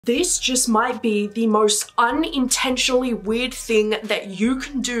This just might be the most unintentionally weird thing that you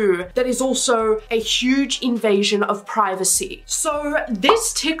can do that is also a huge invasion of privacy. So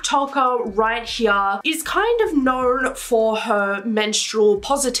this TikToker right here is kind of known for her menstrual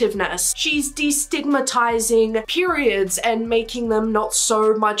positiveness. She's destigmatizing periods and making them not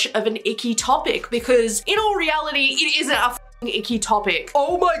so much of an icky topic, because in all reality, it isn't a icky topic.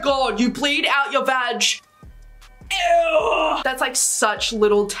 Oh my god, you bleed out your vag. Ew. That's like such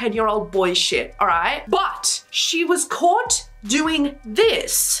little 10-year-old boy shit, alright? But she was caught doing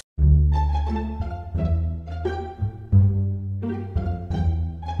this.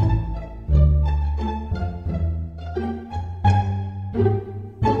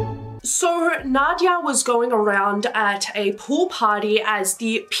 So Nadia was going around at a pool party as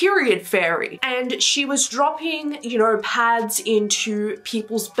the period fairy, and she was dropping, you know, pads into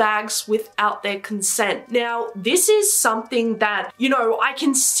people's bags without their consent. Now, this is something that, you know, I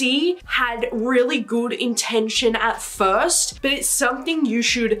can see had really good intention at first, but it's something you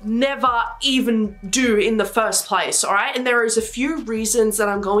should never even do in the first place, all right? And there is a few reasons that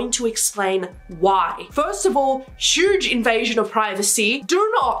I'm going to explain why. First of all, huge invasion of privacy.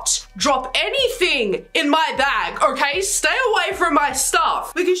 Do not drop anything in my bag, okay? Stay away from my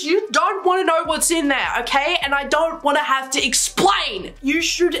stuff, because you don't want to know what's in there, okay? And I don't want to have to explain. You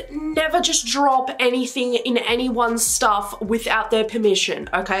should never just drop anything in anyone's stuff without their permission,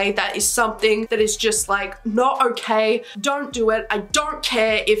 okay? That is something that is just like not okay. Don't do it. I don't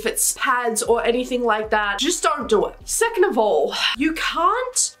care if it's pads or anything like that. Just don't do it. Second of all, you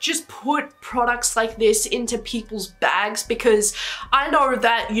can't just put products like this into people's bags, because I know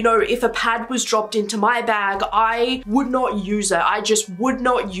that, you know, if a pad was dropped into my bag, I would not use it. I just would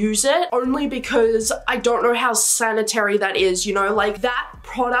not use it, only because I don't know how sanitary that is, you know, like that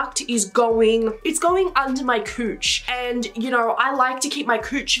product is going, it's going under my cooch, and you know, I like to keep my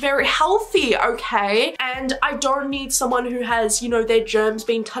cooch very healthy, okay? And I don't need someone who has, you know, their germs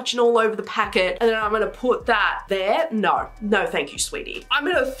being touching all over the packet, and then I'm gonna put that there. No, no thank you, sweetie. I'm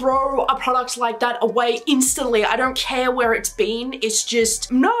gonna throw a product like that away instantly. I don't care where it's been. It's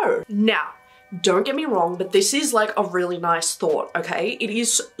just no. Now, don't get me wrong, but this is like a really nice thought, okay? It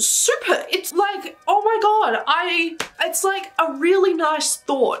is super, it's like, oh my god, it's like a really nice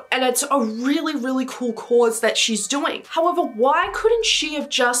thought, and it's a really, really cool cause that she's doing. However, why couldn't she have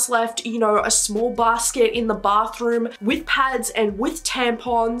just left, you know, a small basket in the bathroom with pads and with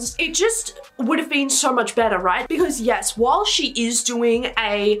tampons? It just would have been so much better, right? Because yes, while she is doing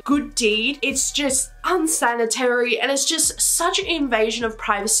a good deed, it's just unsanitary, and it's just such an invasion of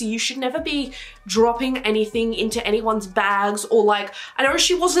privacy. You should never be dropping anything into anyone's bags, or like, I know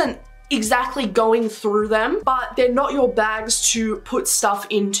she wasn't exactly going through them, but they're not your bags to put stuff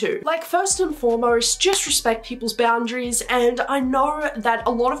into. Like, first and foremost, just respect people's boundaries, and I know that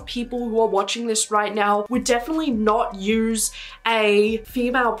a lot of people who are watching this right now would definitely not use a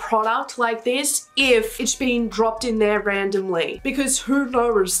female product like this if it's being dropped in there randomly, because who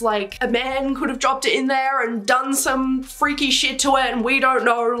knows, like a man could have dropped it in there and done some freaky shit to it and we don't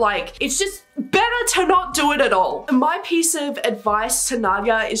know. Like, it's just better to not do it at all. And my piece of advice to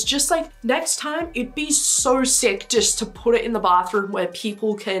Nadia is just like, next time, it'd be so sick just to put it in the bathroom where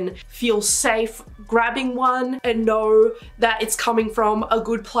people can feel safe grabbing one and know that it's coming from a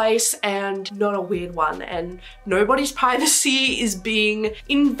good place and not a weird one, and nobody's privacy is being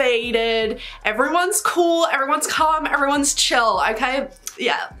invaded. Everyone's cool, everyone's calm, everyone's chill, okay?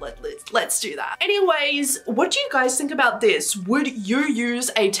 Yeah, let's do that. Anyways, what do you guys think about this? Would you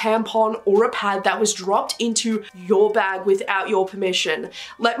use a tampon or a pad that was dropped into your bag without your permission?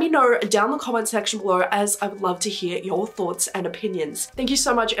 Let me know down in the comment section below, as I would love to hear your thoughts and opinions. Thank you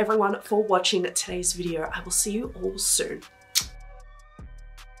so much everyone for watching today's video. I will see you all soon.